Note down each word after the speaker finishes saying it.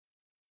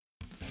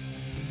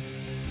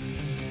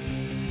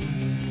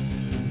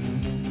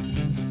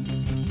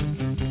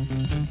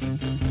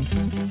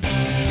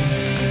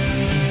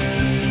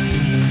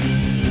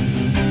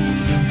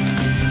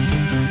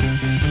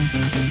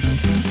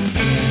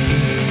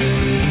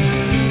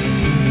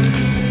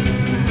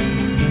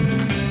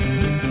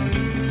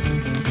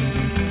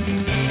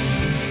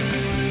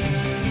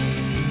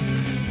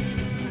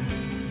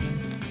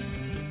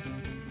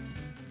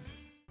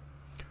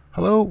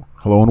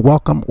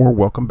and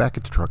welcome back.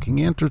 It's Trucking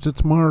Answers.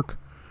 It's Mark,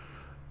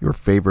 your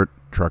favorite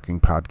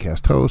trucking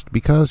podcast host.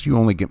 Because you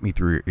only get me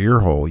through your ear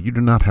hole, you do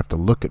not have to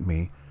look at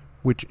me,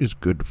 which is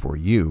good for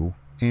you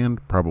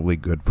and probably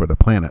good for the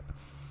planet.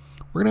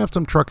 We're going to have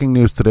some trucking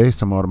news today,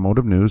 some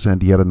automotive news,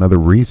 and yet another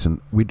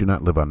reason we do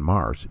not live on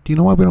Mars. Do you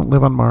know why we don't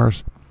live on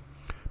Mars?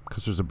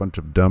 Because there's a bunch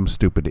of dumb,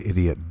 stupid,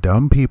 idiot,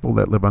 dumb people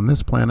that live on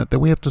this planet that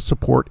we have to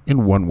support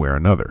in one way or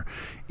another,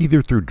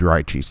 either through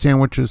dry cheese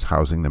sandwiches,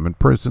 housing them in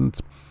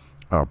prisons,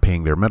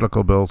 paying their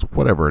medical bills,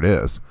 whatever it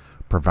is,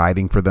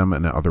 providing for them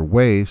in other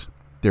ways.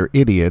 They're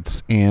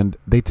idiots, and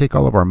they take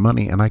all of our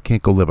money, and I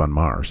can't go live on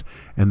Mars.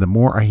 And the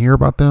more I hear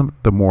about them,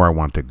 the more I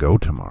want to go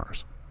to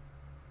Mars.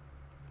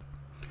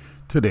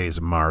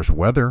 Today's Mars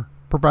weather,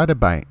 provided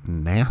by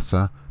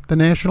NASA, the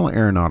National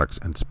Aeronautics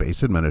and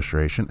Space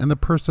Administration, and the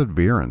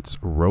Perseverance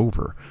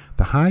rover.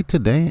 The high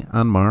today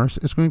on Mars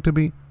is going to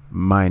be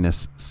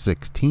minus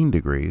 16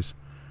 degrees,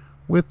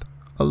 with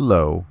a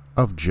low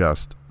of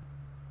just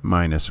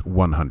minus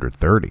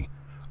 130.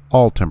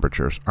 All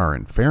temperatures are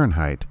in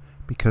Fahrenheit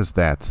because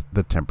that's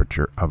the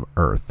temperature of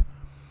Earth.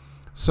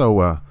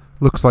 So,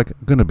 looks like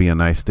going to be a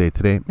nice day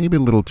today. Maybe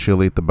a little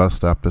chilly at the bus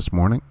stop this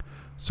morning,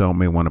 so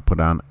may want to put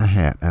on a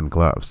hat and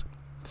gloves.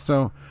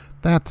 So,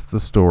 that's the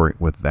story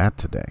with that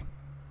today.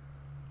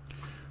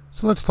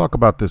 So let's talk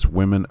about this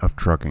Women of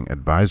Trucking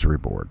Advisory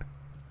Board.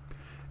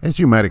 As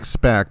you might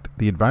expect,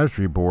 the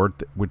advisory board,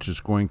 which is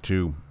going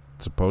to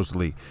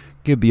supposedly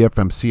give the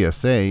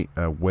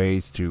FMCSA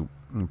ways to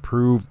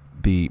improve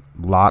the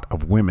lot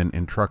of women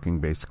in trucking,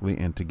 basically,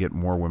 and to get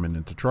more women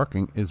into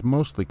trucking, is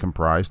mostly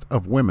comprised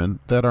of women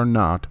that are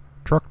not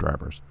truck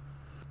drivers.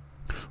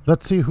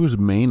 Let's see who's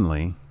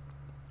mainly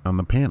on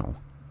the panel,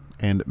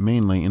 and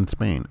mainly in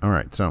Spain. All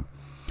right, so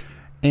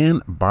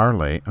Anne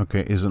Barley,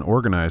 is an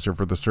organizer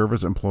for the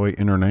Service Employee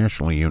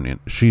International Union.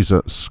 She's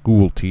a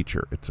school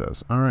teacher, it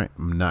says. All right,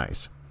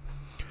 nice.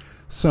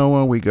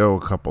 So we go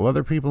a couple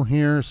other people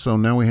here. So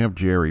now we have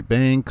Jerry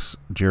Banks,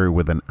 Jerry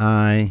with an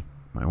I.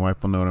 My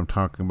wife will know what I'm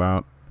talking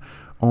about.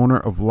 Owner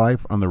of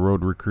Life on the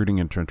Road Recruiting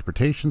and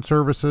Transportation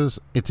Services.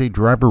 It's a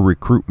driver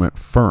recruitment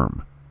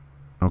firm,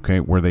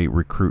 where they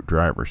recruit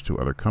drivers to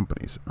other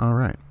companies. All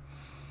right.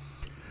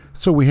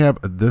 So we have,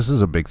 this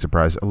is a big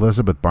surprise,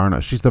 Elizabeth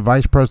Barna. She's the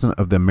vice president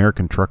of the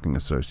American Trucking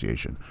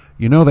Association.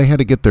 You know, they had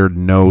to get their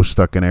nose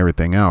stuck in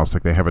everything else,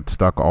 like they have it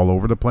stuck all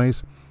over the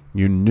place.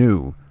 You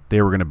knew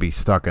they were going to be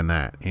stuck in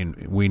that,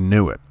 and we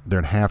knew it.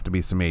 There'd have to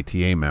be some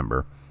ATA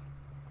member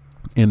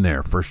in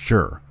there for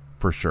sure.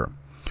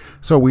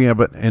 So we have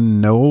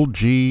Enola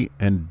G.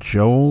 and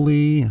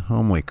Jolie.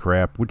 Holy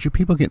crap. Would you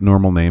people get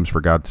normal names, for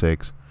God's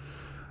sakes?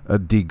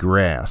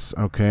 DeGrasse,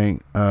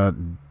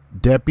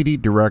 Deputy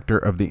Director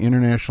of the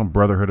International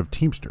Brotherhood of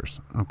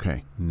Teamsters.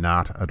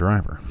 Not a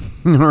driver.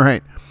 All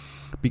right.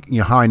 You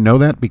know how I know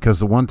that? Because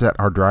the ones that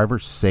are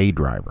drivers say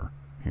driver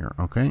here,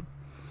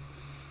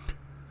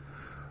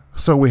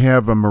 So we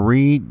have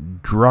Marie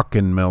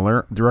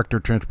Druckenmiller, Director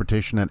of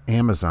Transportation at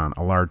Amazon,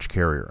 a large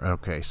carrier.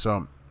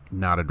 So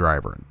not a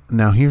driver.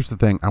 Now, here's the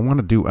thing. I want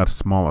to do a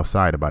small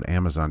aside about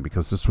Amazon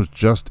because this was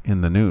just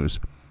in the news.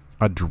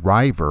 A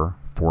driver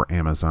for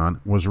Amazon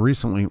was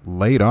recently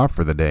laid off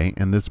for the day,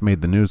 and this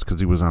made the news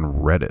because he was on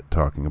Reddit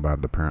talking about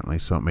it, apparently,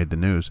 so it made the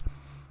news.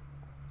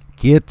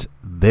 Get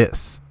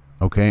this,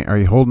 Are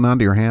you holding on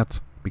to your hats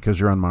because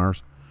you're on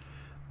Mars?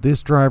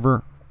 This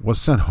driver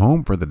was sent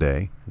home for the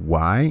day.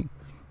 Why?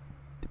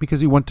 Because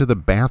he went to the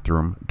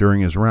bathroom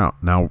during his route.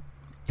 Now,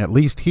 at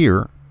least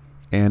here,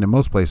 and in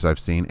most places I've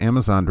seen,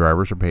 Amazon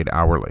drivers are paid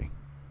hourly.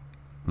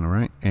 All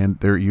right? And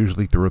they're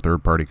usually through a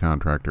third-party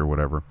contractor or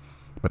whatever.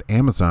 But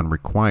Amazon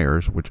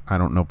requires, which I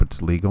don't know if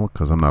it's legal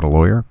because I'm not a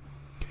lawyer,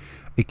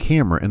 a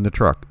camera in the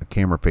truck. A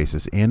camera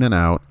faces in and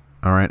out.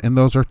 All right? And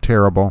those are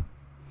terrible.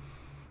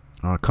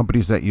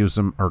 Companies that use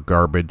them are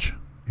garbage.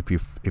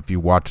 If you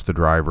watch the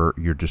driver,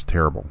 you're just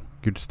terrible.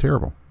 You're just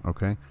terrible.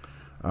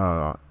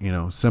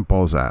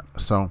 Simple as that.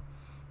 So,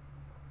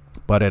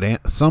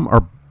 but some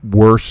are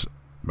worse.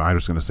 I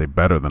was going to say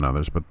better than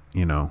others, but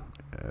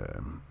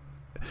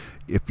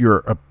if you're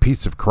a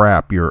piece of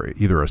crap, you're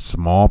either a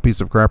small piece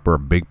of crap or a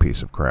big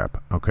piece of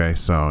crap.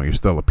 So you're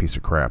still a piece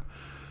of crap.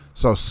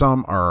 So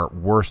some are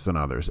worse than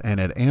others. And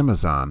at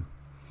Amazon,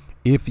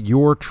 if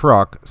your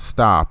truck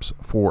stops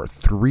for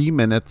 3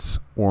 minutes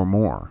or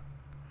more,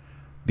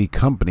 the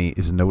company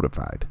is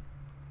notified.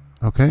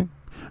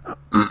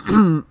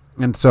 And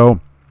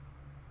so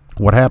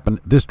what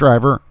happened, this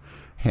driver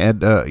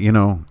had, a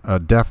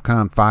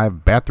DEFCON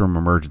 5 bathroom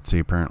emergency,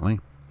 apparently,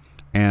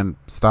 and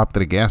stopped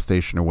at a gas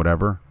station or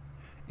whatever,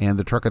 and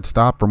the truck had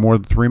stopped for more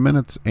than 3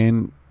 minutes,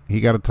 and he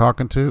got a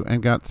talking to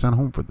and got sent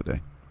home for the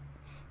day.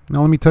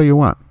 Now, let me tell you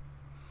what.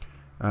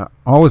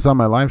 Always on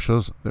my live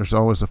shows, there's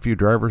always a few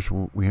drivers.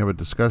 We have a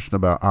discussion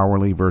about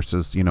hourly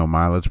versus,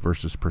 mileage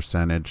versus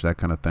percentage, that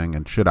kind of thing,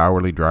 and should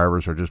hourly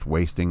drivers are just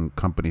wasting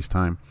companies'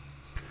 time.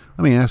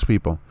 Let me ask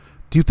people,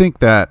 do you think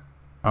that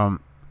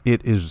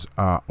it is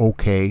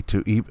okay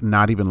to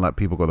not even let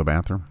people go to the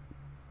bathroom?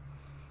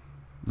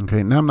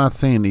 Now I'm not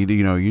saying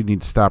you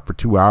need to stop for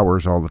 2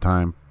 hours all the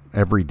time,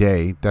 every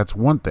day, that's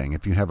one thing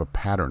if you have a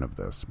pattern of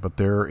this. But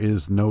there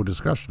is no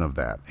discussion of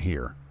that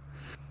here.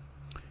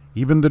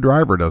 Even the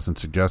driver doesn't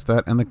suggest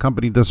that, and the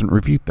company doesn't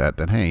refute that,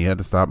 hey, you had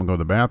to stop and go to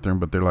the bathroom,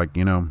 but they're like,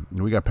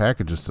 we got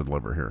packages to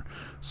deliver here.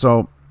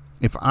 So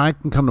if I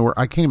can come to work,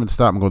 I can't even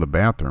stop and go to the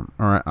bathroom,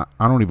 or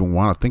I don't even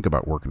want to think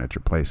about working at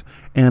your place.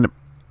 And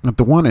at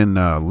the one in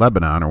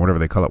Lebanon, or whatever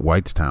they call it,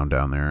 Whitestown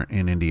down there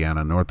in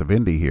Indiana, north of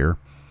Indy here,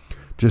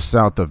 just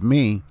south of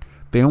me,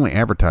 they only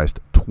advertised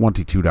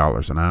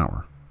 $22 an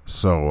hour.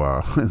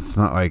 So it's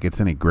not like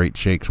it's any great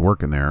shakes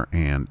working there,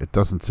 and it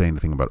doesn't say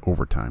anything about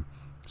overtime.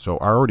 So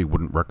I already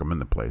wouldn't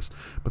recommend the place.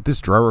 But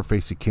this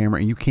driver-facing camera,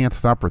 and you can't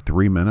stop for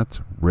 3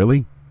 minutes?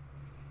 Really?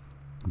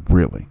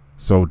 Really?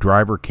 So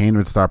driver can't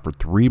even stop for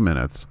 3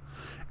 minutes,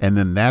 and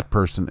then that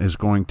person is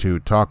going to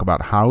talk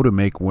about how to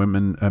make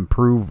women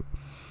improve,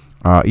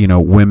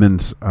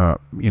 women's,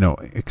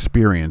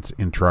 experience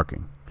in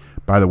trucking.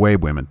 By the way,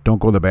 women, don't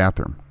go to the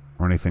bathroom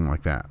or anything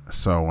like that.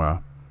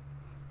 So,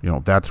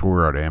 that's where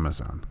we're at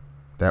Amazon.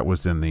 That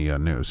was in the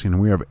news.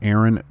 We have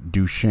Aaron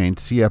Duchesne,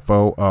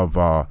 CFO of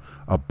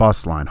a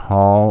bus line,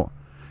 Hall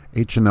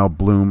H&L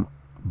Bloom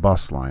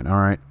bus line. All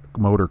right,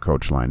 motor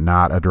coach line,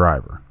 not a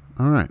driver.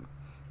 All right.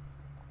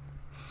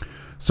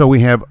 So we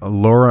have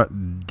Laura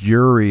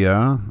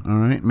Duria, all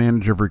right,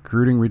 manager of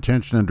recruiting,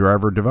 retention, and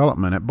driver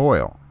development at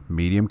Boyle,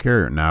 medium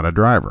carrier, not a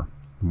driver.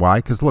 Why?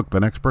 Because look, the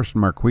next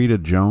person,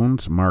 Marquita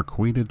Jones,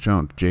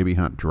 JB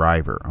Hunt,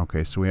 driver.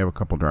 Okay, so we have a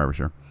couple drivers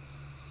here.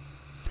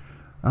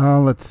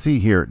 Let's see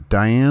here.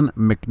 Diane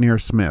McNair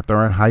Smith. All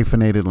right,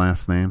 hyphenated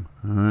last name.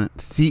 All right.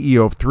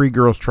 CEO of Three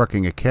Girls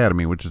Trucking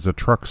Academy, which is a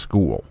truck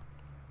school.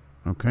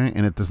 Okay,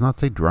 and it does not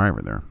say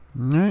driver there.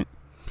 All right.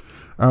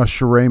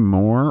 Sheree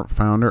Moore,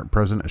 founder,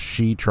 president of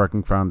She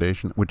Trucking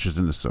Foundation, which is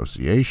an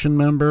association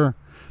member.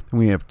 Then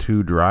we have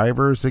 2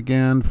 drivers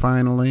again,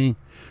 finally.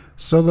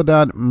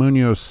 Soledad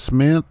Munoz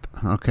Smith,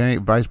 okay,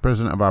 vice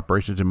president of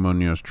operations in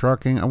Munoz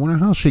Trucking. I wonder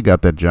how she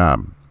got that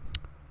job.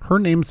 Her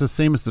name's the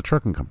same as the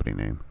trucking company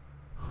name.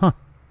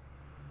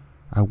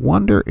 I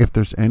wonder if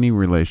there's any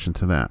relation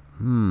to that.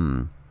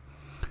 And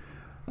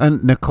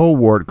Nicole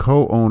Ward,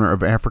 co-owner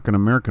of African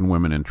American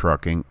Women in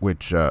Trucking,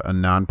 which a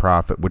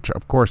nonprofit, which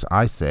of course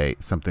I say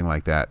something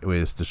like that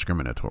is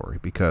discriminatory,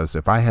 because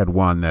if I had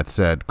one that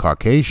said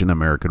Caucasian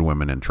American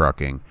Women in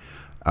Trucking,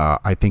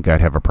 I think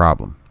I'd have a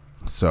problem.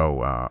 So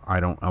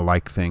I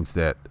like things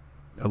that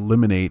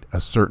eliminate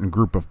a certain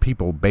group of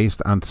people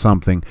based on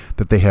something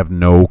that they have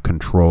no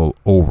control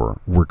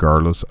over,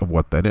 regardless of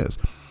what that is,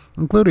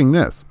 including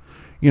this.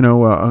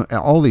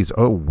 All these,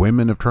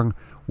 women of trucking.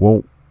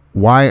 Well,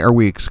 why are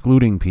we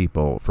excluding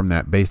people from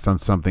that based on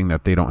something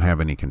that they don't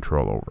have any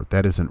control over?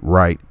 That isn't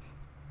right.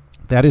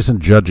 That isn't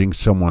judging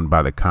someone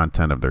by the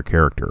content of their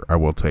character. I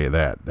will tell you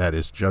that. That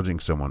is judging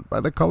someone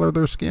by the color of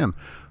their skin.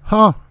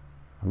 I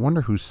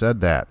wonder who said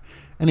that.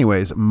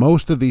 Anyways,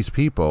 most of these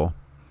people,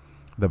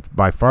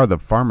 by far the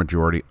far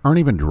majority, aren't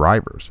even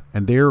drivers.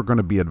 And they're going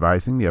to be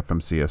advising the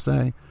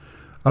FMCSA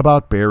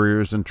about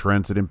barriers and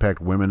trends that impact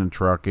women in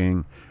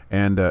trucking,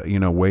 and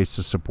ways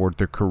to support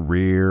their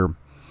career,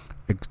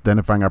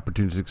 identifying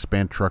opportunities to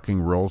expand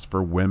trucking roles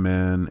for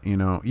women.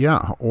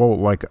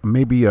 Like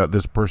maybe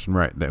this person,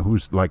 right, that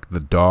who's like the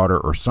daughter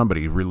or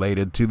somebody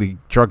related to the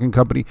trucking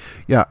company.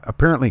 Yeah,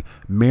 apparently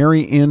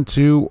marry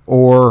into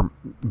or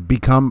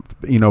become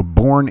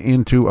born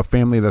into a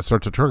family that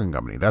starts a trucking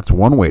company. That's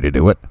one way to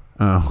do it.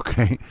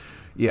 Okay.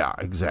 Yeah,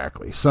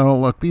 exactly. So,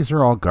 look, these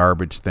are all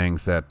garbage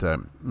things that,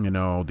 the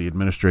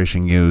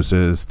administration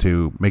uses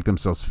to make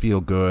themselves feel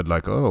good,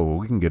 like, oh,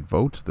 we can get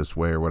votes this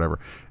way or whatever.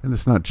 And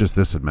it's not just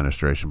this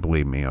administration,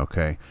 believe me,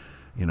 okay?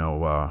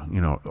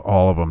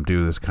 All of them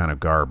do this kind of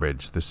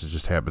garbage. This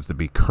just happens to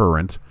be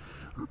current,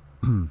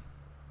 the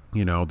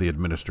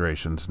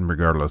administrations, and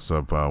regardless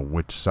of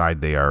which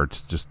side they are,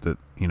 it's just that,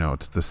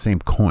 it's the same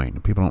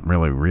coin. People don't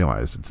really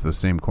realize it's the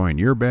same coin.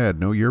 You're bad.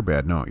 No, you're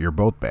bad. No, you're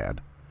both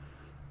bad.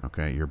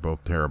 Okay, you're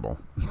both terrible.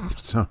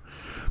 So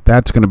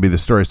that's going to be the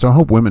story. So I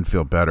hope women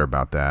feel better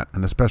about that,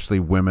 and especially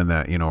women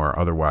that, are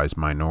otherwise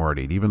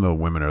minority. Even though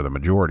women are the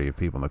majority of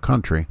people in the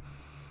country,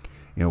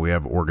 we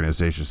have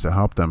organizations to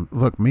help them.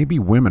 Look, maybe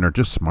women are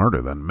just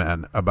smarter than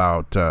men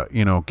about,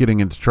 getting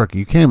into trucking.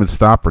 You can't even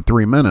stop for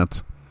 3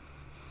 minutes,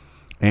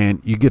 and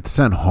you get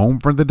sent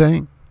home for the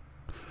day.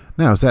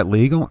 Now, is that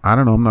legal? I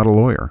don't know. I'm not a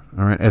lawyer.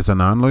 All right. As a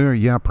non-lawyer,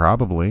 yeah,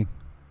 probably.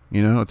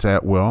 It's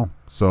at will.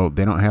 So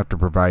they don't have to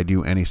provide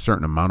you any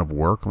certain amount of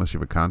work unless you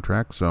have a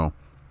contract. So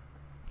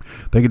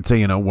they could say,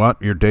 you know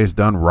what, your day's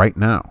done right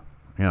now.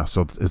 Yeah,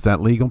 so is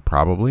that legal?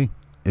 Probably.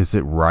 Is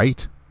it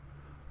right?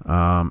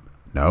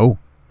 No.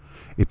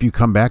 If you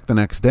come back the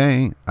next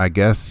day, I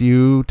guess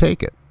you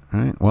take it. All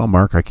right. Well,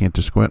 Mark, I can't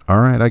just quit.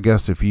 All right. I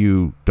guess if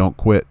you don't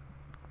quit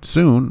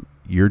soon,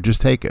 you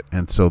just take it.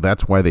 And so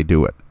that's why they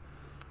do it.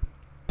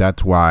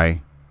 That's why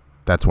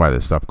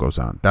this stuff goes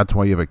on. That's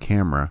why you have a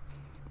camera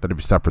that if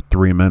you stop for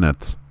 3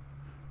 minutes,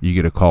 you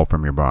get a call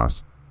from your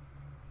boss,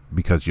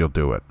 because you'll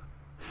do it.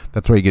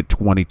 That's why you get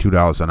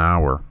 $22 an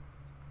hour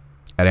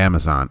at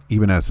Amazon,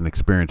 even as an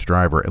experienced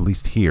driver, at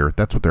least here.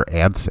 That's what their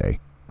ads say,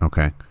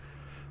 okay?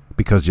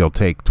 because you'll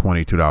take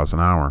 $22 an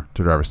hour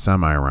to drive a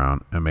semi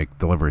around and make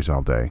deliveries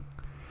all day,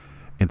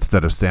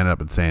 instead of standing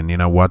up and saying, you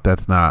know what,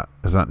 that's not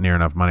near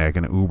enough money. I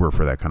can Uber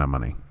for that kind of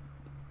money.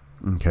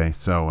 Okay,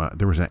 so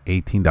there was an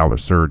 $18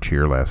 surge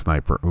here last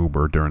night for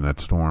Uber during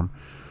that storm.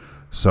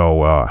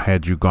 So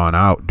had you gone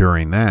out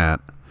during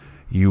that,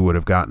 you would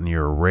have gotten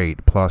your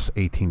rate plus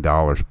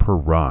 $18 per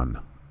run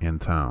in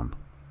town.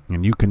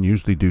 And you can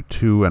usually do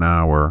 2 an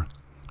hour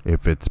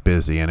if it's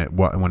busy. And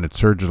when it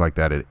surges like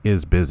that, it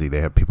is busy.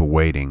 They have people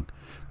waiting.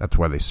 That's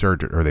why they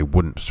surge it, or they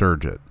wouldn't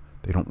surge it.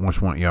 They don't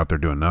just want you out there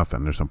doing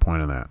nothing. There's no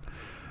point in that.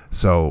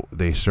 So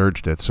they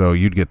surged it. So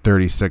you'd get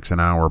 $36 an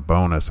hour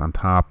bonus on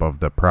top of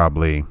the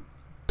probably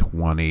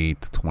 $20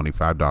 to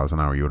 $25 an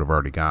hour you would have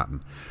already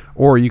gotten.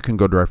 Or you can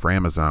go drive for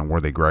Amazon, where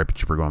they gripe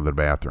at you for going to the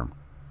bathroom,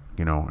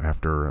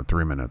 after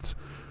 3 minutes.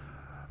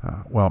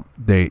 Well,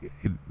 they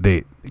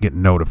get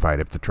notified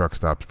if the truck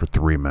stops for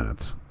 3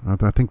 minutes.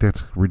 I think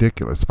that's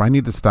ridiculous. If I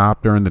need to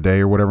stop during the day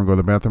or whatever and go to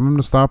the bathroom, I'm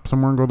going to stop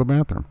somewhere and go to the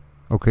bathroom.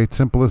 Okay, it's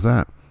simple as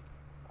that.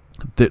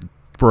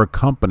 For a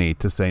company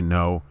to say,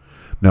 no,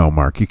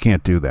 Mark, you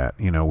can't do that.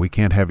 We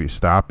can't have you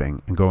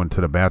stopping and going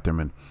to the bathroom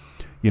and,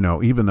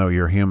 even though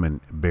you're human,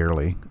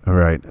 barely, all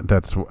right,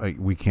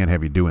 we can't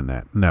have you doing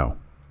that. No,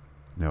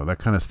 that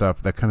kind of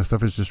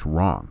stuff is just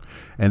wrong.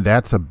 And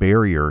that's a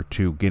barrier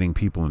to getting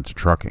people into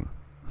trucking.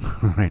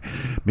 Right?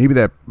 Maybe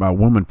that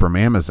woman from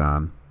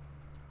Amazon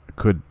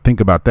could think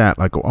about that,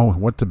 like, oh,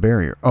 what's a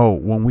barrier? Oh,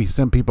 when we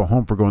send people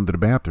home for going to the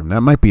bathroom,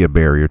 that might be a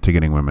barrier to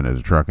getting women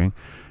into trucking.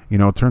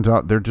 It turns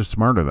out they're just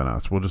smarter than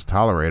us. We'll just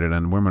tolerate it,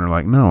 and women are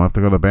like, no, I have to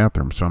go to the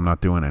bathroom, so I'm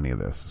not doing any of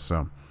this.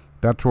 So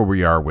that's where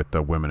we are with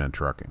the women in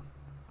trucking.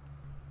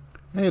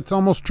 Hey, it's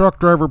almost Truck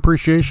Driver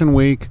Appreciation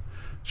Week.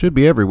 Should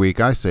be every week,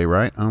 I say,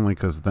 right? Only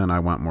because then I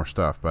want more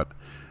stuff, but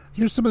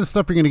here's some of the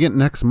stuff you're going to get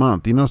next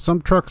month.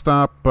 Some truck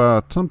stops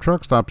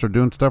are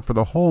doing stuff for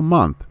the whole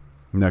month.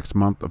 Next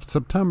month of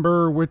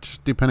September,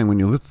 which, depending when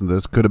you listen to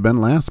this, could have been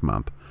last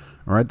month.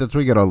 All right, that's why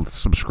you got to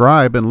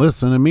subscribe and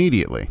listen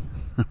immediately.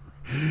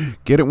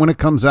 Get it when it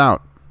comes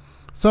out.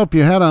 So if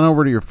you head on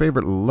over to your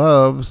favorite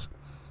Loves,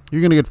 you're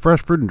going to get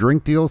fresh fruit and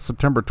drink deals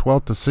September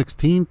 12th to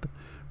 16th.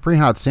 Free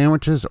hot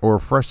sandwiches or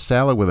fresh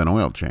salad with an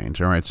oil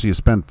change. All right, so you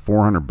spend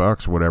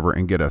 $400 or whatever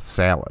and get a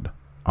salad.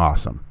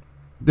 Awesome.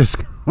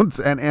 Discounts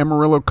and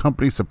Amarillo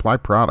Company Supply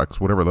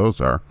products, whatever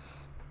those are.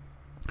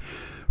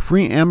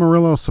 Free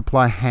Amarillo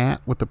Supply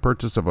hat with the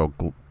purchase of a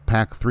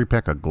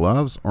 3-pack of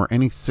gloves, or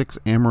any 6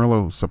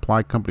 Amarillo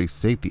Supply Company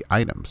safety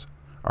items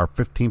are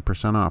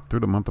 15% off through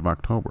the month of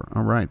October.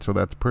 All right, so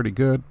that's pretty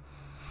good.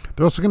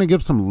 They're also going to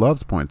give some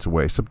Loves points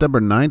away. September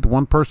 9th,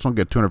 one person will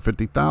get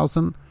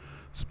 250,000.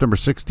 September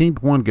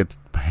 16th, one gets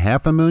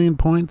 500,000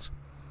 points.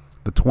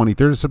 The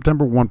 23rd of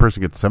September, one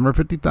person gets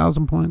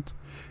 750,000 points.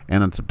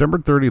 And on September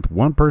 30th,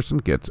 one person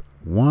gets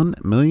 1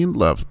 million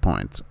Loves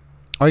points.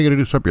 All you got to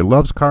do is swipe your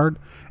Loves card,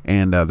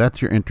 and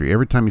that's your entry.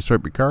 Every time you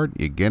swipe your card,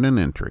 you get an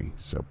entry.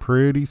 So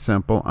pretty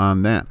simple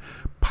on that.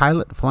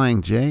 Pilot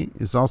Flying J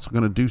is also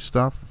going to do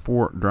stuff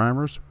for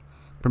drivers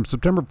from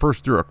September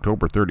 1st through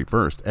October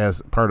 31st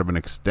as part of an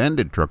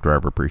extended Truck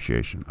Driver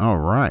Appreciation. All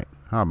right.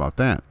 How about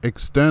that?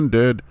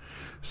 Extended,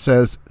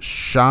 says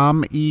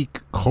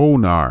Shamik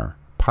Konar,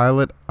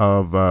 pilot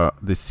of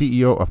the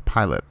CEO of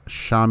Pilot,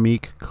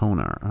 Shamik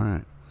Konar. All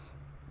right.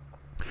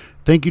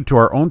 Thank you to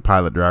our own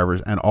pilot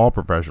drivers and all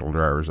professional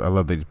drivers. I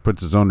love that he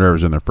puts his own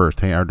drivers in there first.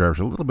 Hey, our drivers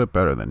are a little bit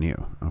better than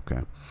you. Okay.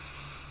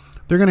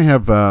 They're going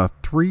to have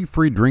 3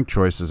 free drink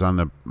choices on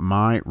the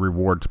My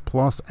Rewards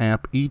Plus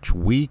app each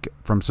week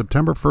from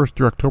September 1st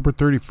through October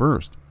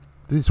 31st.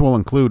 These will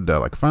include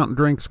like fountain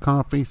drinks,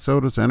 coffee,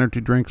 sodas, energy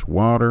drinks,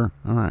 water.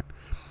 All right.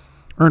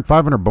 Earn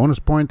 500 bonus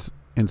points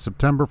in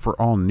September for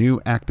all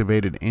new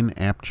activated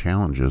in-app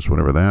challenges,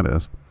 whatever that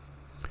is.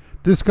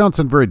 Discounts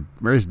on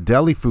various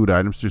deli food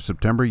items through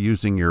September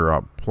using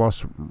your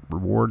Plus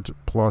Rewards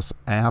Plus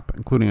app,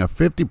 including a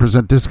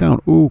 50%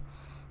 discount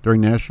during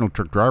National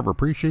Truck Driver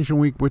Appreciation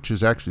Week, which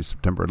is actually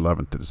September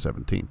 11th to the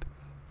 17th.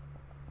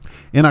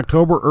 In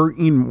October,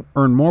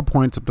 earn more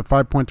points, up to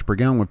 5 points per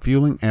gallon when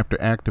fueling after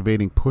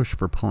activating Push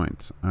for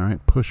Points. All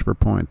right, Push for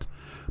Points.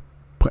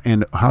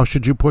 And how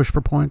should you push for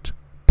points?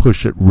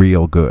 Push it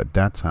real good.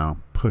 That's how.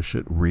 Push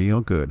it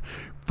real good.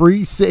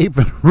 Free, safe,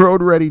 and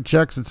road-ready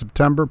checks in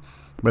September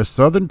by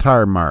Southern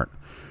Tire Mart.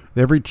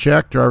 Every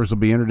check, drivers will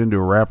be entered into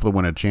a raffle to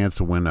win a chance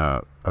to win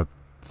a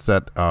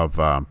set of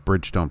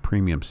Bridgestone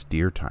Premium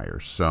Steer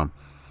tires. So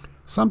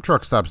some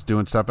truck stops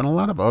doing stuff, and a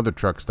lot of other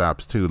truck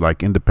stops too,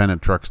 like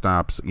independent truck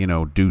stops,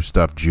 do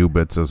stuff.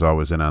 Jubitz is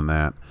always in on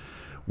that.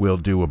 We'll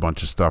do a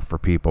bunch of stuff for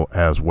people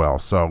as well.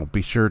 So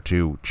be sure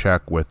to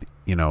check with,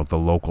 the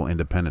local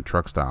independent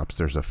truck stops.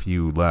 There's a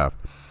few left.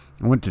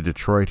 I went to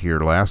Detroit here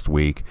last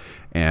week,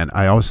 and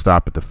I always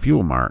stop at the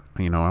Fuel Mart.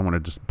 I want to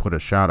just put a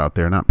shout out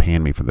there, not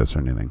paying me for this or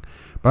anything.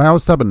 But I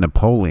always stop at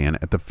Napoleon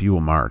at the Fuel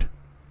Mart.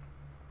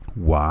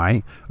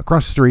 Why?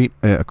 Across the street,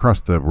 across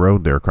the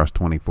road there, across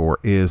 24,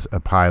 is a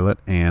Pilot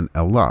and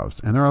a Loves,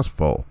 and they're all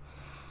full.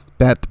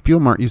 That Fuel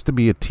Mart used to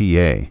be a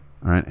TA,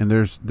 all right, and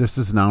this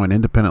is now an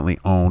independently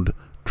owned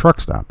truck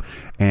stop,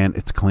 and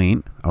it's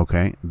clean.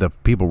 Okay, the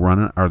people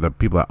running are the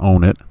people that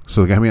own it.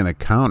 So the guy behind the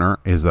counter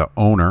is the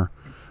owner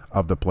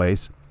of the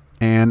place,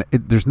 and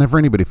there's never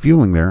anybody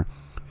fueling there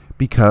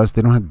because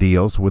they don't have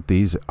deals with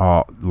these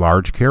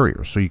large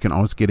carriers. So you can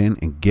always get in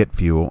and get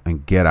fuel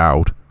and get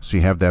out. So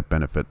you have that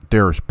benefit.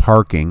 There's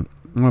parking.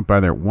 I went by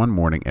there one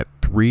morning at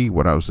 3.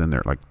 What I was in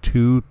there like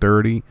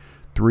 2:30,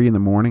 3 in the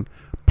morning.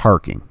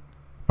 Parking.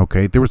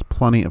 Okay, there was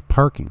plenty of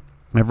parking.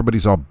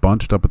 Everybody's all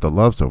bunched up at the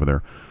Loves over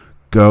there.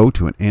 Go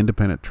to an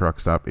independent truck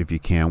stop if you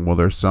can. Well,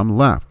 there's some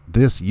left.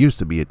 This used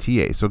to be a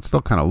TA, so it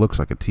still kind of looks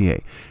like a TA.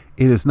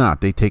 It is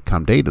not. They take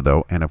Comdata,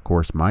 though, and, of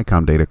course, my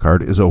Comdata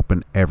card is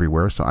open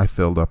everywhere, so I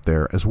filled up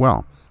there as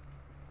well.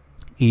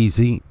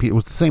 Easy. It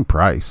was the same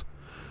price,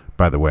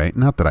 by the way.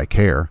 Not that I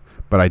care,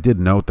 but I did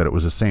note that it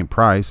was the same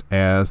price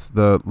as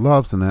the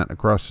Loves and that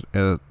across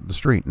the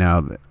street.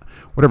 Now,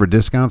 whatever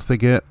discounts they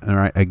get, all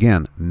right,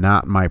 again,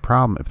 not my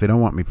problem. If they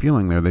don't want me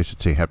fueling there, they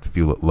should say have to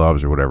fuel at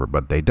Loves or whatever,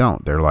 but they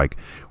don't. They're like,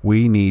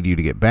 we need you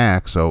to get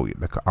back, so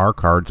our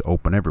card's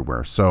open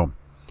everywhere. So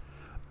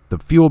the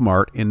Fuel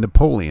Mart in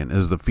Napoleon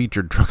is the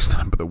featured truck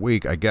stop of the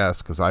week, I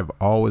guess, because I've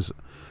always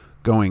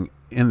going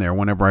in there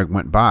whenever I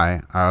went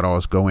by. I would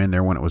always go in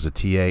there when it was a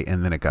TA,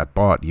 and then it got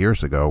bought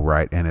years ago,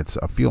 right, and it's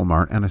a Fuel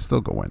Mart, and I still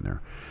go in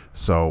there.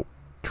 So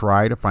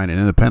try to find an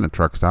independent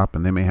truck stop,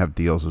 and they may have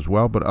deals as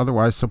well, but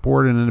otherwise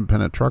support an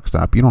independent truck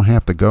stop. You don't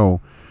have to go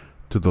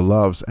to the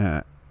Loves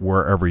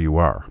wherever you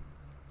are.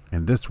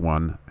 And this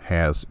one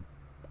has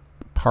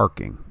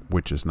parking,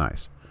 which is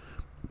nice.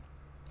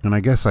 And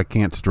I guess I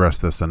can't stress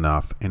this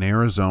enough. In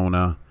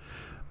Arizona,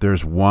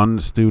 there's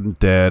one student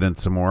dead and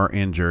some more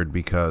injured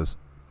because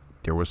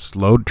there was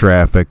slowed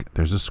traffic.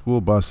 There's a school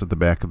bus at the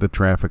back of the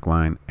traffic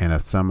line, and a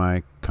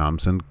semi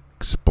comes and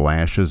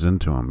splashes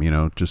into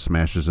him, just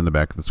smashes in the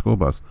back of the school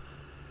bus.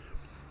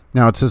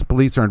 Now it says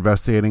police are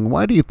investigating.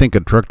 Why do you think a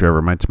truck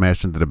driver might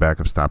smash into the back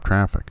of stopped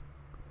traffic?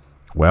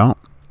 Well,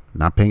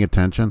 not paying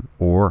attention,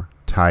 or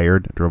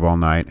tired, drove all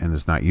night and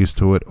is not used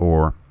to it,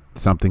 or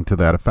something to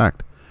that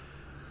effect.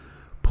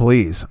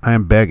 Please, I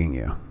am begging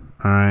you,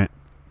 all right,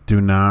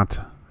 do not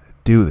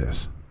do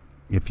this.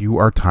 If you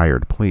are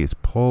tired, please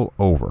pull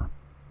over.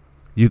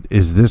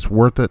 Is this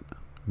worth it?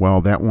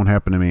 Well, that won't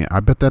happen to me. I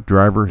bet that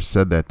driver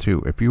said that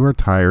too. If you are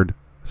tired,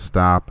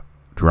 stop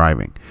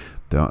driving.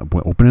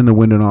 Opening the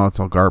window and all, it's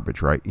all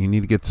garbage, right? You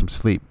need to get some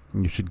sleep.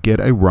 You should get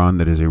a run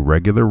that is a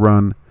regular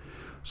run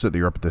so that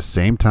you're up at the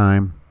same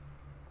time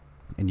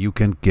and you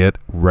can get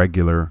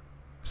regular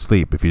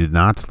sleep. If you did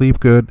not sleep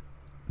good,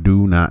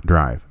 do not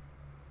drive.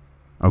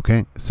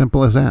 Okay?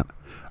 Simple as that.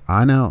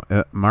 I know,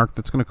 Mark,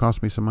 that's going to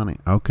cost me some money.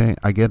 Okay,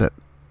 I get it.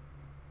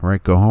 All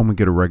right, go home and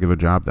get a regular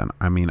job then.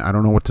 I mean, I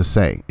don't know what to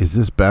say. Is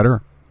this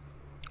better?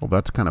 Well,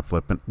 that's kind of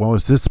flippant. Well,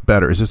 is this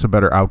better? Is this a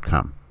better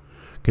outcome?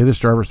 Okay, this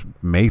driver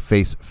may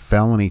face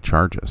felony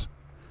charges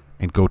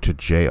and go to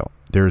jail.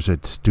 There's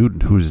a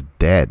student who's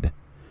dead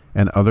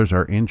and others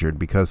are injured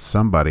because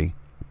somebody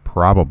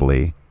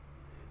probably,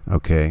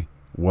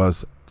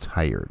 was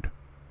tired.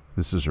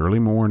 This is early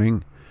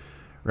morning,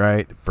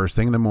 right? First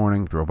thing in the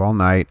morning, drove all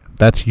night.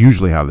 That's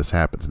usually how this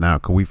happens. Now,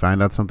 could we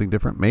find out something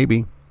different?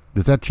 Maybe.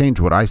 Does that change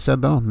what I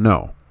said, though?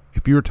 No.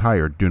 If you're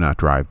tired, do not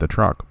drive the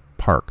truck.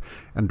 Park.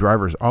 And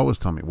drivers always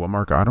tell me, well,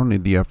 Mark, I don't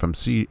need the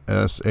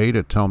FMCSA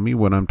to tell me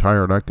when I'm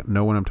tired. I can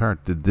know when I'm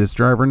tired. Did this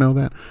driver know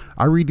that?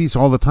 I read these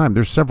all the time.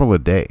 There's several a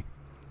day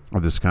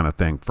of this kind of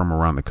thing from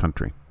around the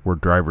country where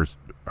drivers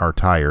are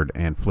tired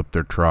and flip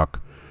their truck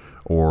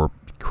or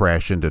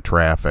crash into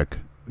traffic.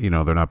 They're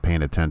not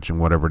paying attention,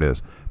 whatever it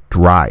is.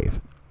 Drive.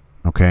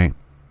 Okay?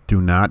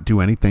 Do not do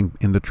anything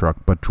in the truck,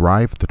 but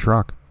drive the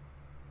truck.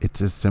 It's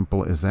as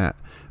simple as that.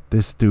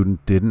 This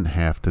student didn't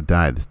have to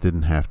die. This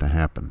didn't have to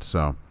happen.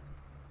 So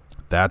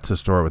that's the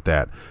story with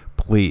that.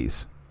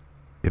 Please,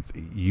 if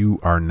you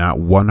are not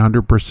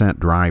 100%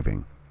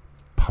 driving,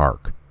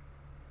 park.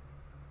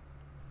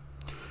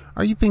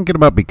 Are you thinking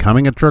about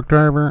becoming a truck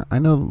driver? I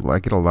know I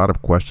get a lot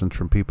of questions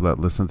from people that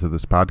listen to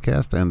this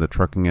podcast and the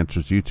Trucking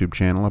Answers YouTube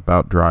channel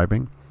about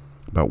driving,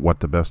 about what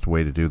the best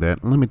way to do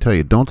that. And let me tell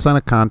you, don't sign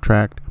a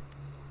contract.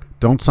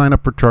 Don't sign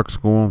up for truck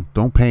school.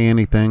 Don't pay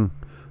anything.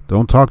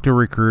 Don't talk to a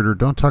recruiter.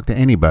 Don't talk to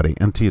anybody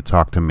until you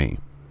talk to me.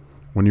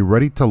 When you're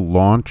ready to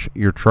launch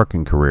your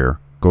trucking career,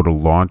 go to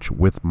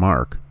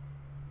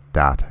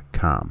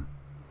launchwithmark.com.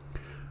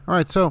 All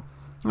right, so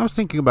I was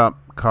thinking about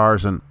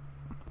cars and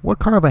what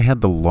car have I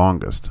had the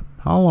longest?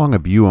 How long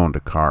have you owned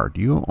a car?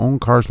 Do you own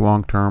cars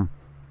long term?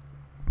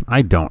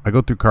 I don't. I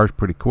go through cars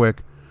pretty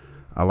quick.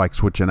 I like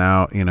switching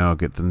out,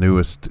 get the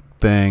newest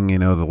thing,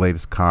 the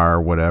latest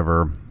car,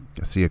 whatever.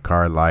 I see a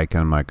car I like,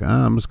 and I'm like,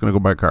 I'm just going to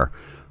go buy a car.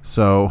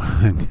 So,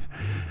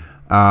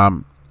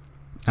 and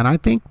I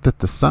think that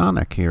the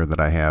Sonic here that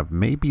I have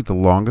may be the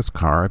longest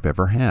car I've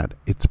ever had.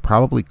 It's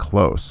probably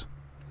close.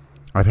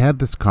 I've had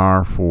this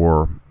car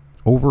for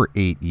over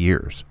 8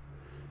 years,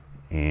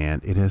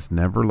 and it has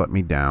never let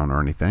me down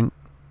or anything.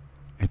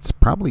 It's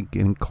probably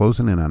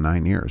closing in on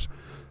 9 years.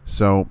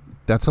 So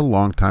that's a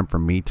long time for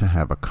me to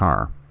have a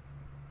car.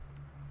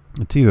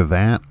 It's either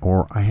that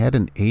or I had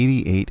an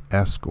 88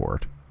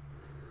 Escort.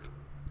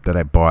 that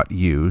I bought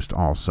used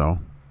also.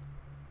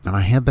 And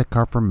I had that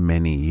car for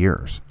many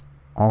years.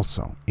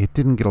 Also, it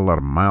didn't get a lot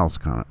of miles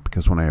on it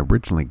because when I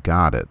originally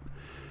got it,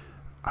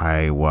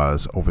 I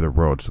was over the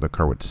road, so the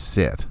car would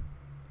sit.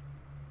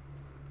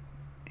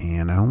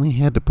 And I only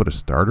had to put a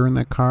starter in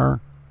that car,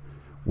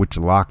 which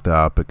locked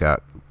up. It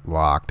got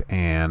locked,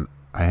 and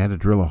I had to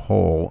drill a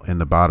hole in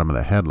the bottom of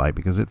the headlight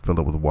because it filled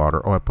it with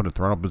water. Oh, I put a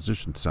throttle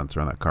position sensor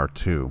on that car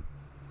too,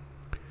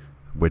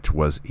 which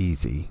was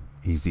easy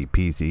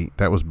peasy.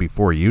 That was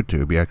before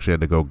YouTube. You actually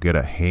had to go get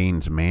a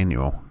Haynes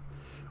manual,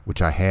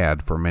 which I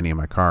had for many of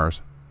my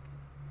cars,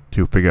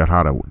 to figure out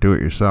how to do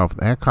it yourself.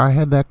 I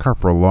had that car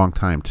for a long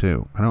time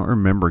too. I don't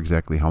remember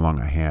exactly how long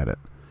I had it,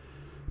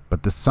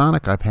 but the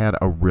Sonic I've had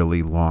a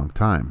really long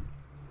time.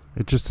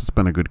 It's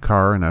been a good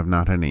car, and I've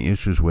not had any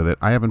issues with it.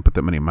 I haven't put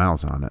that many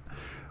miles on it.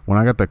 When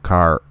I got the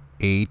car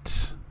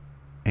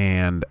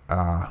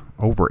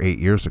over 8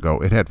 years ago,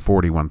 it had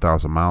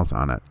 41,000 miles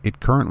on it. It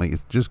currently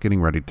is just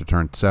getting ready to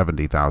turn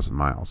 70,000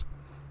 miles.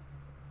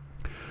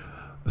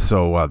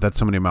 So that's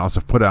how many miles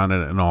I've put on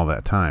it in all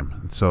that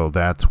time. So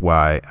that's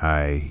why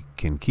I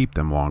can keep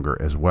them longer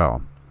as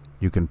well.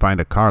 You can find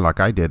a car like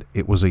I did.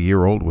 It was a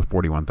year old with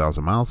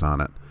 41,000 miles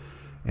on it.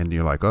 And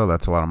you're like, oh,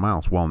 that's a lot of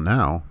miles. Well,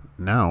 now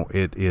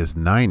it is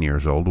 9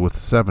 years old with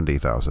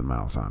 70,000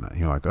 miles on it.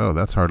 You're like, oh,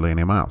 that's hardly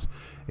any miles.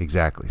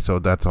 Exactly. So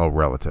that's all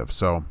relative.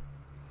 So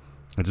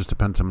it just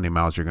depends how many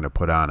miles you're going to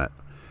put on it.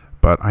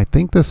 But I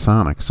think the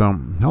Sonic. So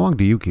how long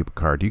do you keep a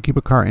car? Do you keep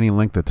a car any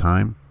length of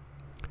time?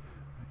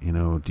 You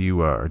know, do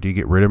you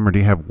get rid of them, or do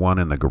you have one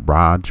in the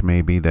garage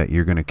maybe that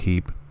you're going to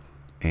keep,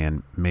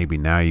 and maybe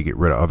now you get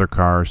rid of other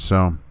cars?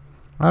 So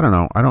I don't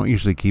know. I don't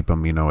usually keep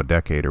them, a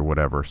decade or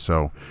whatever.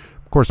 So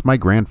of course my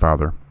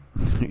grandfather,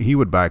 he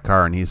would buy a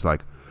car and he's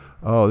like,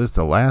 oh, this is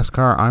the last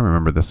car. I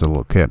remember this as a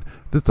little kid.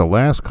 This is the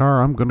last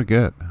car I'm going to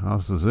get.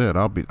 This is it.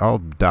 I'll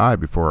die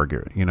before I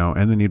get it,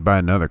 and then he'd buy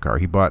another car.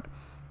 He bought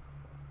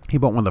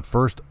one of the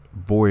first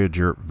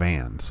Voyager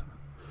vans.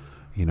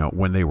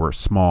 When they were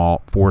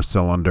small,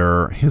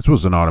 4-cylinder. His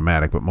was an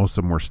automatic, but most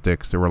of them were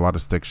sticks. There were a lot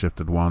of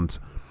stick-shifted ones.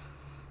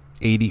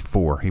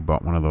 84, he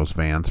bought one of those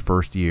vans.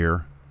 First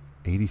year.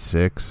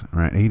 86,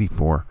 right,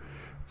 84.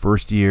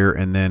 First year,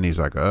 and then he's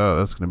like, oh,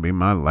 that's going to be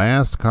my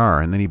last car.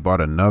 And then he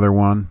bought another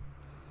one.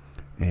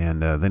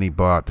 And then he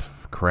bought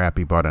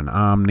an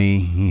Omni.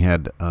 He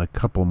had a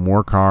couple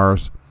more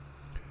cars.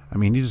 I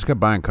mean, he just kept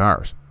buying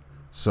cars.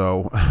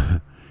 So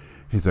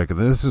he's like,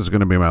 this is going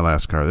to be my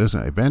last car.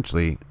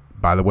 Eventually...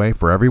 By the way,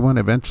 for everyone,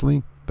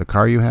 eventually, the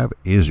car you have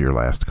is your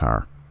last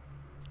car.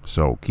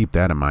 So keep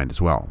that in mind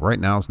as well. Right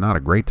now is not a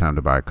great time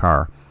to buy a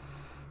car.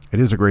 It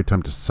is a great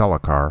time to sell a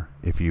car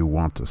if you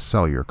want to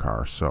sell your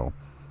car. So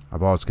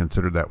I've always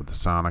considered that with the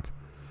Sonic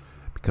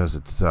because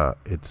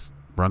it's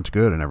runs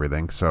good and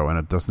everything. So, and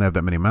it doesn't have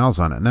that many miles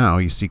on it now.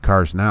 You see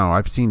cars now.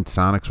 I've seen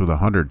Sonics with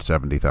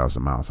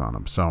 170,000 miles on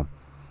them. So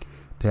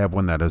to have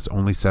one that has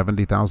only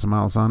 70,000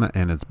 miles on it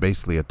and it's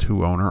basically a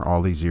two-owner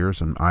all these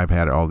years, and I've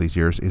had it all these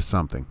years, is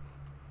something.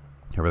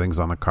 Everything's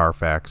on the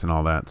Carfax and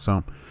all that.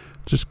 So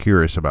just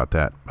curious about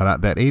that.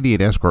 But that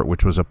 88 Escort,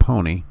 which was a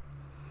pony,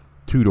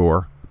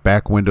 two-door,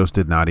 back windows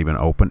did not even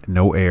open,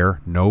 no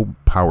air, no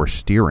power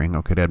steering.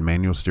 Okay, it had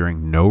manual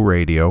steering, no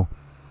radio.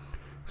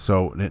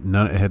 So it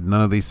had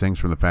none of these things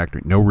from the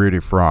factory. No rear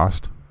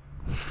defrost.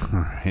 All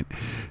right,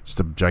 just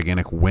a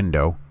gigantic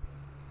window.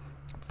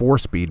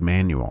 4-speed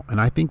manual.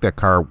 And I think that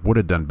car would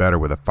have done better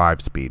with a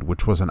 5-speed,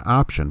 which was an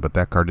option, but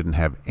that car didn't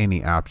have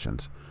any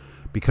options.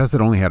 Because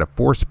it only had a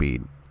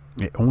 4-speed,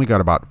 it only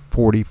got about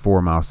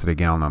 44 miles to the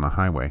gallon on the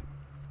highway.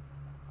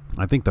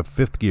 I think the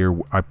 5th gear,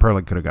 I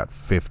probably could have got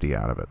 50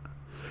 out of it.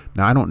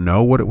 Now, I don't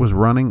know what it was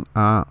running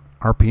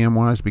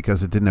RPM-wise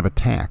because it didn't have a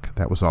tach.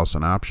 That was also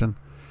an option.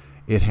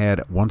 It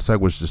had, one side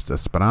was just a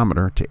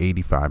speedometer to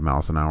 85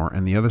 miles an hour,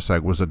 and the other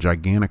side was a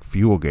gigantic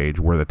fuel gauge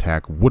where the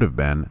tach would have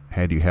been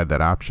had you had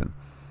that option.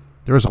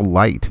 There was a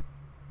light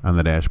on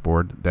the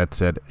dashboard that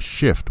said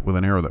shift with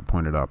an arrow that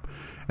pointed up.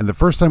 And the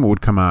first time it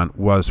would come on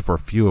was for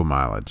fuel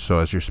mileage. So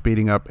as you're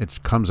speeding up,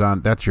 it comes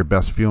on. That's your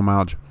best fuel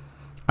mileage.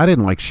 I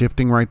didn't like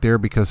shifting right there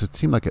because it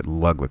seemed like it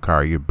lugged the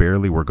car. You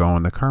barely were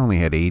going. The car only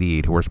had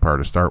 88 horsepower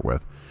to start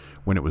with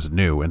when it was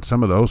new. And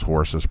some of those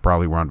horses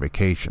probably were on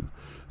vacation.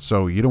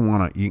 So you don't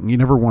want to, you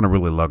never want to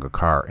really lug a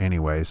car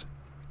anyways.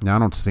 Now, I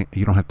don't think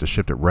you don't have to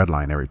shift at red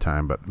line every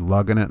time, but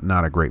lugging it,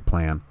 not a great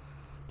plan.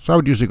 So I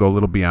would usually go a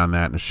little beyond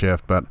that and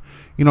shift. But,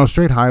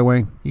 straight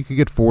highway, you could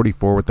get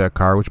 44 with that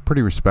car, which is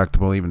pretty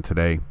respectable even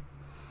today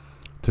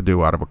to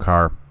do out of a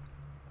car.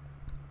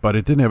 But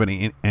it didn't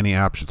have any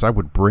options. I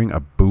would bring a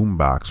boom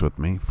box with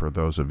me. For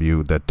those of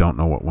you that don't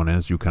know what one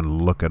is, you can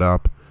look it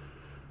up.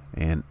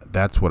 And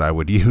that's what I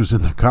would use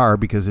in the car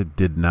because it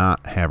did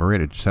not have a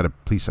radio. It just had a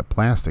piece of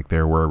plastic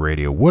there where a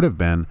radio would have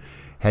been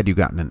had you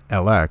gotten an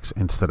LX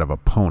instead of a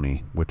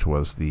Pony, which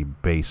was the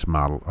base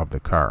model of the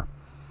car.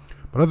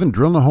 But other than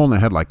drilling a hole in the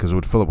headlight because it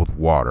would fill it with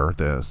water,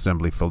 the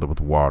assembly filled it with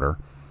water,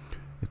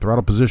 a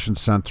throttle position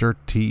sensor,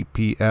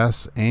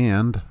 TPS,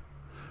 and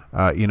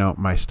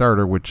my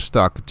starter, which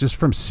stuck just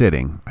from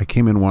sitting. I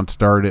came in once,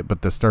 started it,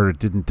 but the starter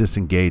didn't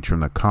disengage from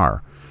the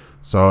car.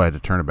 So I had to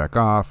turn it back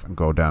off and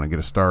go down and get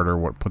a starter,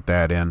 put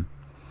that in.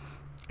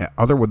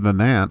 Other than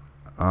that,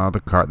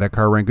 that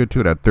car ran good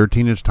too. It had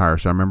 13-inch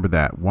tires, so I remember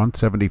that.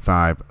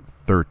 175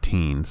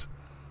 13s,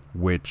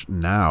 which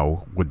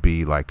now would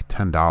be like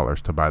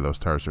 $10 to buy those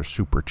tires. They're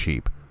super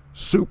cheap.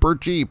 Super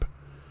cheap!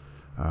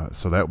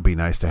 So that would be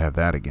nice to have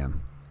that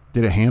again.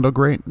 Did it handle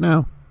great?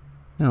 No,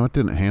 it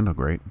didn't handle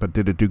great. But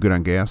did it do good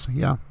on gas?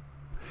 Yeah.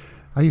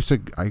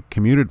 I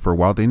commuted for a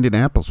while to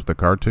Indianapolis with the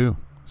car too.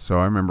 So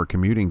I remember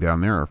commuting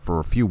down there for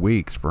a few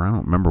weeks I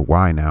don't remember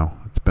why now.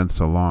 It's been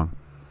so long.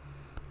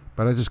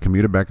 But I just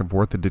commuted back and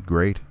forth. It did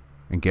great.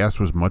 And gas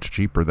was much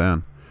cheaper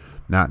then.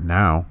 Not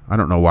now. I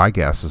don't know why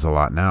gas is a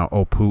lot now.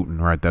 Oh, Putin,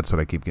 right. That's what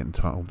I keep getting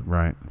told.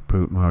 Right,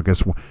 Putin. Well, I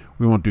guess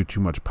we won't do too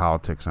much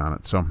politics on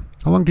it. So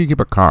how long do you keep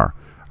a car?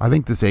 I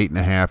think this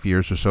 8.5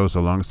 years or so is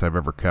the longest I've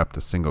ever kept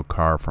a single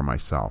car for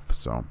myself.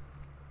 So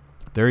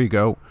there you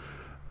go.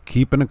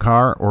 Keeping a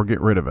car or get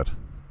rid of it.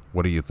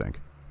 What do you think?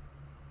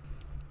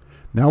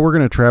 Now we're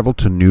going to travel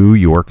to New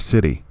York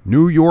City.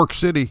 New York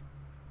City.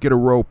 Get a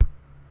rope.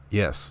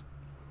 Yes.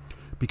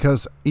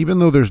 Because even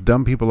though there's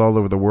dumb people all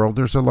over the world,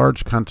 there's a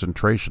large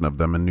concentration of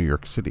them in New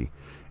York City.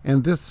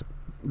 And this,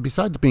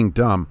 besides being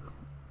dumb,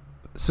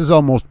 this is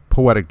almost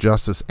poetic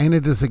justice, and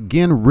it is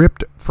again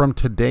ripped from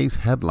today's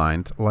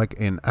headlines like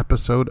an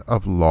episode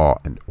of Law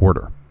and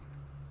Order.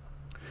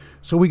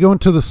 So we go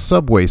into the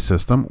subway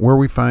system where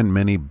we find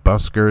many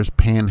buskers,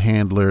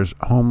 panhandlers,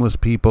 homeless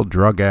people,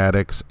 drug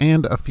addicts,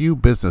 and a few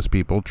business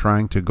people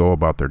trying to go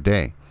about their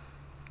day.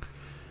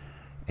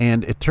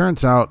 And it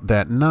turns out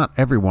that not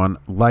everyone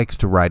likes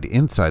to ride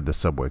inside the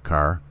subway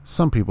car.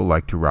 Some people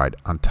like to ride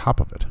on top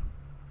of it.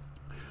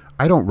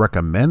 I don't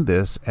recommend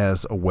this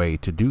as a way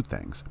to do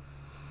things.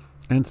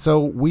 And so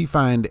we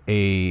find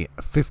a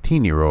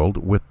 15-year-old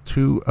with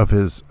two of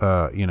his,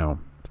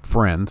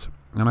 friends.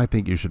 And I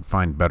think you should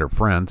find better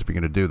friends if you're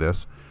going to do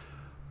this.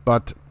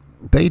 But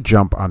they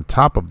jump on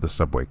top of the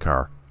subway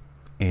car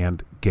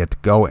and get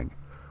going.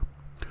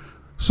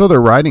 So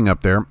they're riding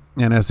up there,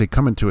 and as they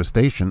come into a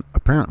station,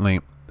 apparently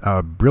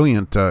a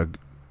brilliant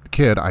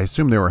kid, I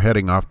assume they were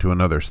heading off to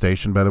another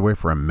station, by the way,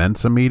 for a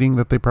Mensa meeting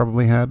that they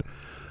probably had.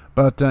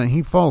 But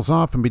he falls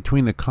off in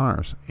between the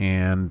cars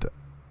and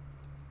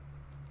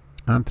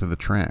onto the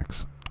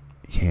tracks.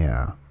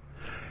 Yeah.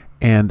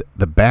 And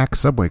the back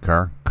subway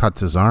car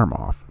cuts his arm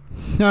off.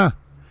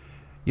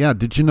 Yeah,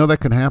 did you know that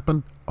could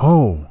happen?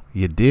 Oh,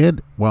 you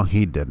did? Well,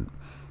 he didn't.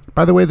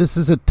 By the way, this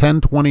is at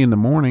 10:20 in the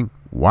morning.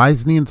 Why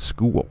isn't he in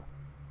school?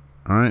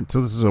 All right,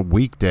 so this is a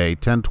weekday,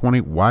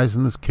 10:20. Why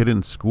isn't this kid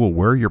in school?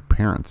 Where are your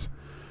parents?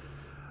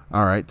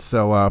 All right,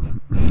 so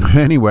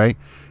anyway,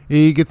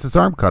 he gets his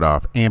arm cut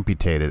off,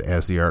 amputated,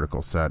 as the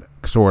article said,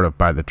 sort of,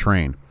 by the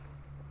train.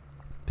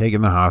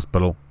 Taken to the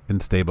hospital, in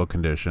stable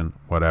condition,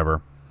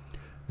 whatever.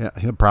 Yeah,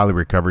 he'll probably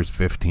recover. He's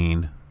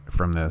 15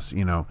 from this,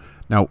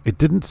 Now, it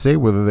didn't say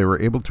whether they were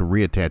able to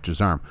reattach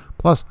his arm.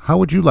 Plus, how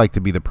would you like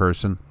to be the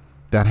person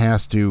that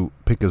has to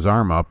pick his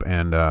arm up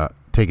and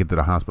take it to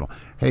the hospital?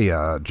 Hey,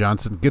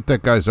 Johnson, get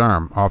that guy's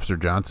arm, Officer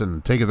Johnson,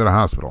 and take it to the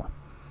hospital.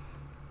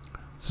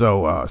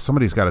 So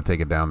somebody's got to take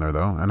it down there,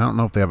 though. And I don't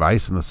know if they have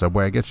ice in the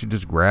subway. I guess you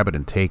just grab it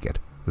and take it.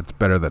 It's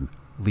better than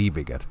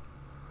leaving it.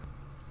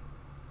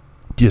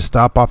 Do you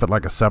stop off at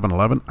like a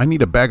 7-Eleven? I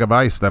need a bag of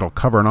ice that'll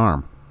cover an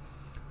arm.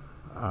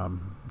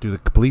 Do the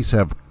police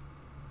have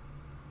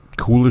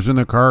coolers in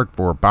their car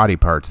for body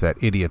parts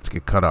that idiots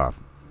get cut off?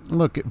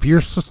 Look, if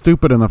you're so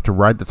stupid enough to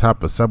ride the top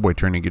of a subway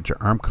train and get your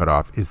arm cut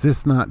off, is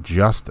this not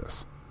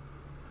justice?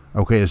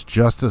 Okay, has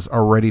justice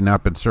already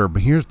not been served?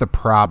 But here's the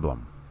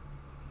problem.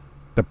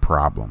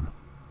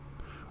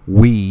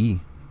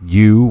 We,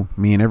 you,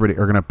 me, and everybody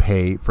are going to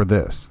pay for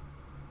this.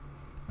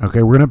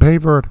 Okay, we're going to pay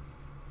for it.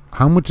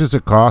 How much does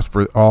it cost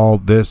for all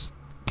this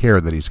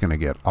care that he's going to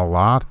get? A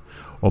lot?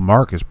 Well,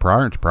 Mark, his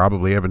parents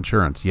probably have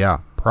insurance. Yeah,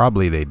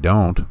 probably they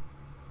don't.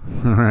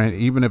 All right,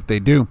 even if they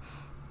do,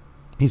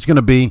 he's going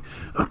to be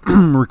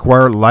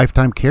require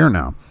lifetime care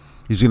now.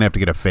 He's going to have to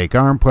get a fake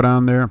arm put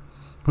on there.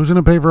 Who's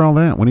going to pay for all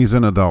that when he's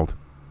an adult?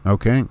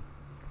 Okay.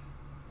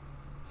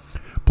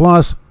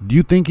 Plus, do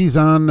you think he's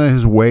on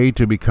his way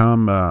to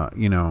become,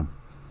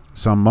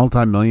 some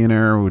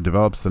multimillionaire who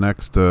develops the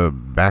next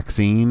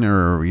vaccine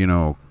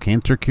or,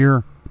 cancer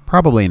cure?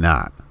 Probably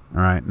not.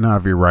 All right, not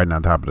if you're riding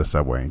on top of the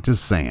subway.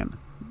 Just saying.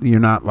 You're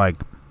not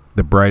like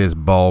the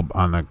brightest bulb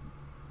on the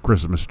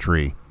Christmas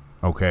tree.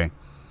 Okay?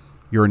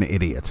 You're an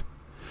idiot.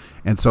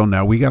 And so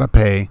now we got to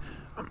pay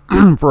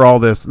for all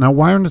this. Now,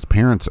 why aren't his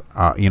parents,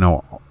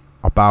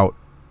 about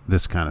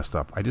this kind of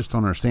stuff? I just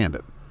don't understand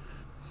it.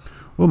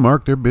 Well,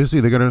 Mark, they're busy.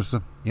 They got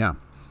to, yeah.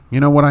 You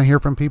know what I hear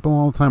from people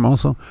all the time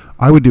also?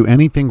 I would do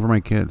anything for my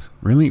kids.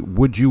 Really?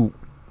 Would you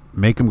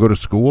make them go to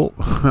school?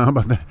 How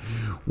about that?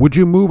 Would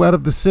you move out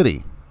of the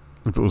city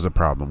if it was a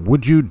problem?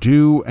 Would you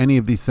do any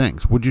of these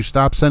things? Would you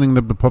stop sending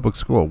them to public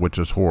school, which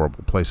is a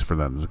horrible place for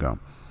them to go?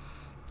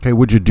 Okay,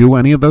 would you do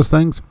any of those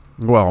things?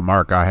 Well,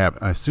 Mark,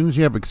 as soon as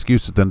you have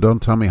excuses, then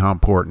don't tell me how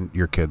important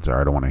your kids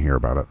are. I don't want to hear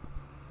about it.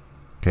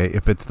 Okay,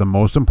 if it's the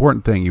most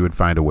important thing, you would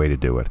find a way to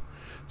do it.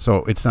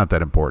 So it's not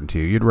that important to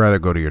you. You'd rather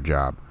go to your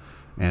job.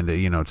 And,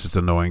 it's just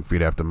annoying for you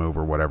to have to move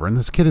or whatever. And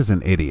this kid is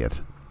an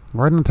idiot.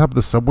 Right on top of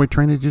the subway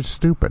train is just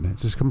stupid.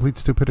 It's just complete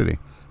stupidity.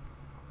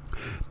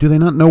 Do they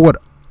not know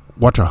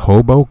watch a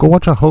hobo? Go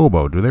watch a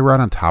hobo. Do they ride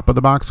on top of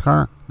the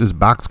boxcar? Does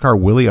Boxcar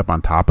Willie up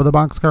on top of the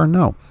boxcar?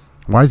 No.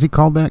 Why is he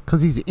called that?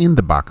 Because he's in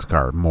the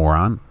boxcar,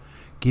 moron.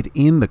 Get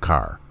in the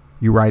car.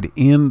 You ride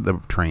in the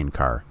train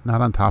car,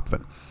 not on top of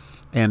it.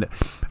 And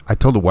I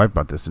told the wife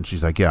about this, and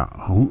she's like, yeah,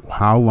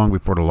 how long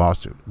before the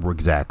lawsuit?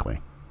 Exactly.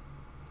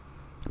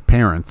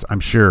 Parents, I'm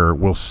sure,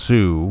 will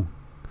sue,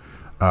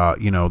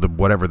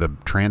 whatever the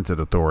transit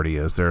authority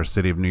is, their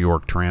City of New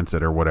York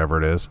Transit or whatever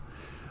it is,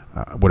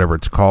 whatever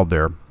it's called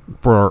there,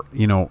 for,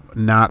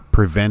 not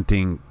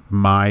preventing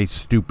my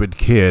stupid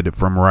kid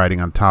from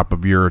riding on top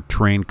of your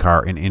train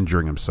car and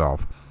injuring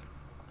himself.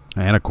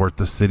 And, of course,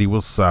 the city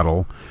will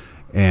settle,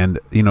 and,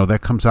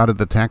 that comes out of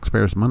the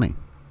taxpayers' money.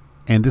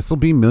 And this will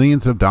be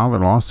millions of dollar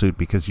lawsuit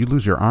because you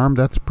lose your arm.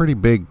 That's pretty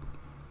big.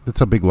 That's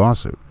a big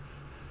lawsuit.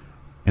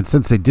 And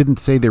since they didn't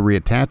say they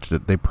reattached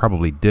it, they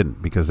probably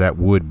didn't, because that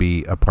would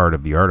be a part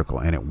of the article,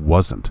 and it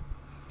wasn't.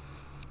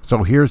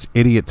 So here's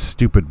idiot,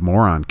 stupid,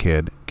 moron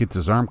kid, gets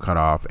his arm cut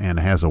off and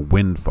has a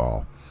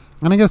windfall.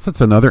 And I guess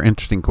that's another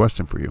interesting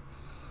question for you.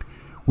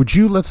 Would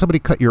you let somebody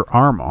cut your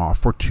arm off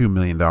for $2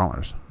 million?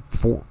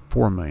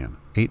 $4 million?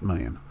 $8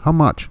 million? How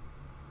much?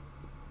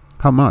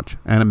 How much?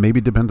 And it maybe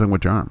depends on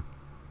which arm.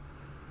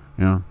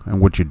 And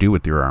what you do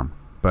with your arm.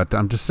 But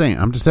I'm just saying,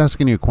 I'm just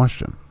asking you a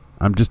question.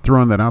 I'm just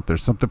throwing that out there.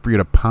 Something for you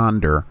to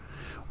ponder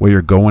while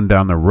you're going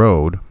down the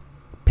road,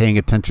 paying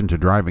attention to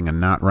driving and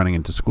not running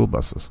into school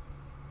buses.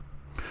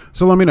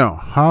 So let me know,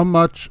 how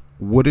much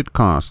would it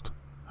cost?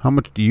 How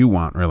much do you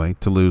want, really,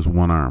 to lose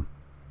one arm?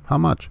 How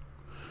much?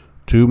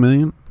 $2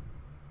 million?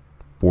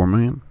 $4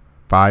 million?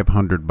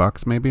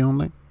 $500 maybe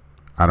only?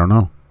 I don't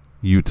know.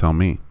 You tell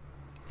me.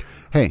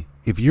 Hey,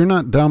 if you're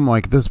not dumb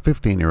like this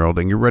 15-year-old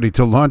and you're ready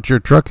to launch your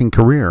trucking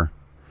career,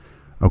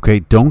 okay,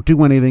 don't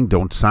do anything,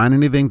 don't sign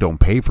anything, don't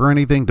pay for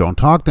anything, don't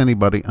talk to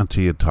anybody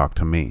until you talk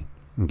to me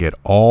and get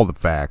all the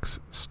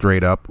facts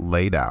straight up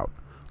laid out.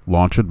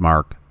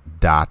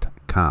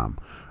 LaunchWithMark.com.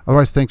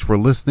 Otherwise, thanks for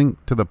listening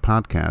to the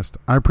podcast.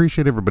 I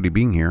appreciate everybody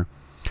being here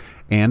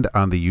and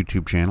on the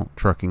YouTube channel,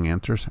 Trucking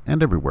Answers,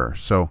 and everywhere.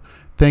 So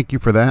thank you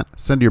for that.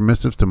 Send your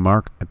missives to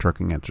Mark at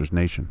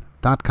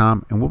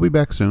TruckingAnswersNation.com, and we'll be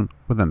back soon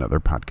with another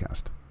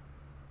podcast.